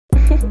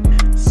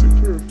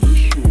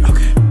Superofficial.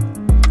 Okay.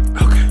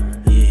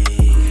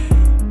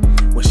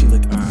 Yeah. What she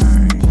look?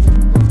 Alright.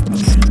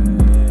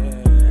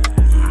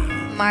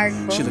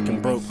 Okay. She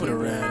looking broke, put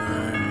her at.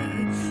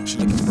 Alright. She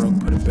looking broke,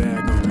 put a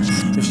bag on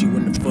her. If she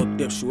wouldn't have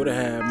fucked up, she would've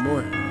had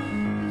more.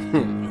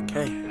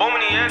 Okay.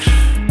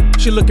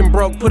 She looking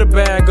broke, put a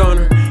bag on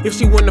her. If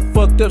she wouldn't have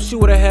fucked up, she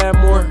would've had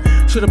more.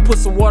 Should've put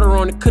some water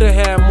on it, could've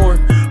had more.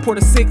 Poured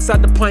a 6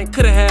 out the pint,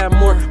 could've had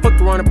more.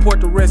 Fucked around and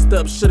poured the rest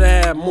up, should've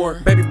had more.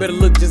 Baby better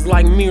look just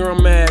like me or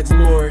I'm asking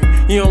more.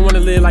 You don't wanna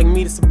live like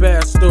me, this a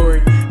bad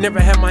story. Never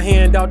had my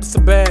hand out, this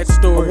a bad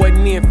story. I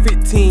wasn't in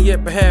 15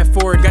 yet, but had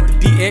 40. Got the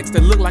DX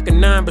that look like a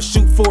 9, but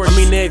shoot 40. I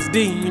mean the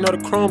XD, you know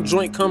the chrome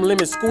joint come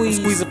lemon squeeze.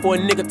 I'm squeezing for a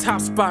nigga top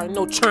spot,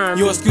 no trying.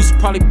 Your excuse would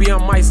probably be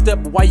on my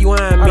step, but why you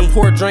eyeing me? I done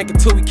pour a drink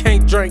until we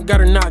can't drink, got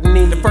her knock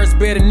knee. The first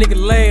bed a nigga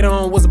laid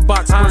on was a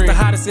box spring. I was the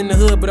hottest in the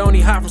hood, but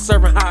only hot from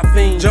serving hot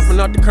fiends. Jumping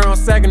out the car on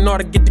Saginaw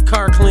to get the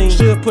car clean.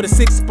 Should put a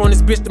 6 up on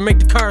this bitch to make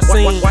the car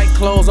sing. White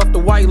clothes off the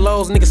white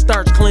lows, nigga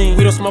starch clean.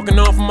 We don't smoking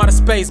on from outer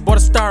space, bought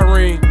a star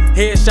ring.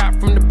 Headshot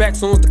from the back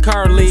soon as the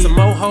car leaves. Some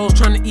old hoes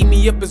trying to eat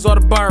me up is all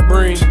the bar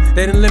bring.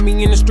 They didn't let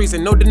me in the streets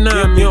and no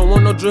denying me. You don't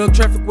want no drug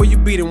traffic where you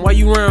beatin', why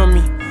you around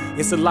me?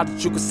 It's a lot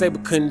that you could say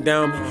but couldn't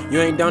down me.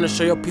 You ain't down to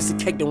share your piece of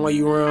cake, then why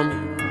you around me?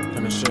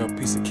 Down to share a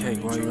piece of cake,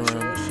 why you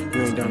around me?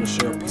 You ain't down to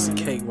share a piece of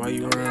cake, why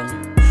you around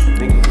me?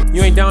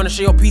 You ain't down to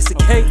share a piece of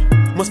cake.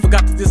 Must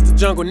forgot that this the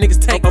jungle, niggas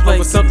take place.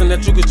 Over something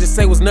that you could just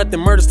say was nothing,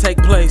 murders take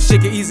place.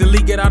 Shit can easily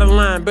get out of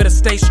line, better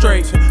stay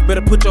straight.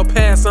 Better put your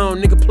pass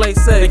on, nigga, play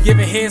safe. They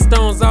giving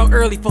headstones out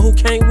early for who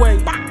can't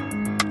wait.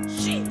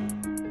 Shit.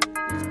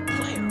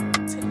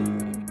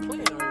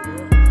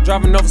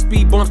 Driving over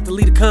speed bumps to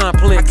lead a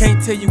complex. I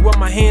can't tell you what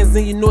my hands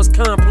in, you know it's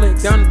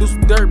complex. Down to do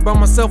some dirt by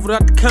myself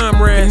without the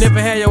comrades. Can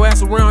never have your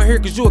ass around here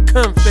cause you a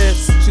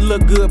confess. She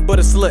look good but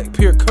a slut,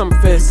 pure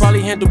confess.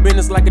 Probably handle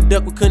business like a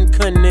duck, we couldn't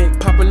connect.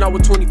 Popping out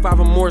with 25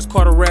 or more, it's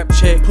called a rap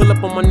check. Pull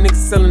up on my niggas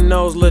selling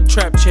those, little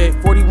trap check.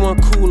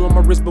 41 cool on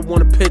my wrist but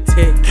want a pit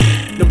tech.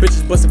 Them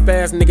bitches bustin'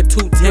 fast, nigga,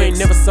 2 texts. You ain't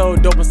never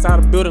sold dope inside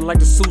a building like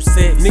the Sue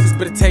said. Niggas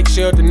better take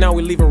shelter, now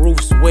we leaving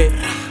roofs wet.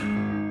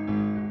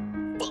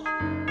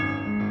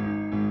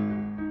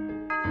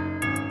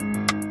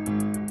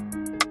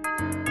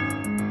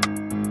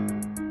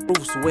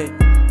 Roofs wet.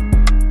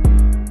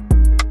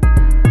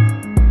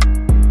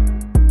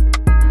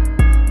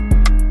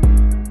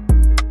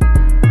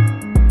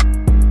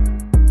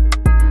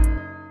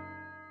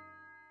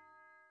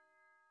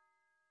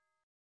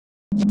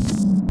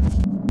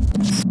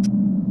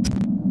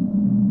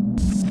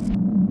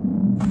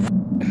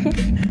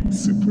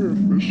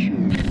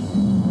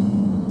 Superofficial.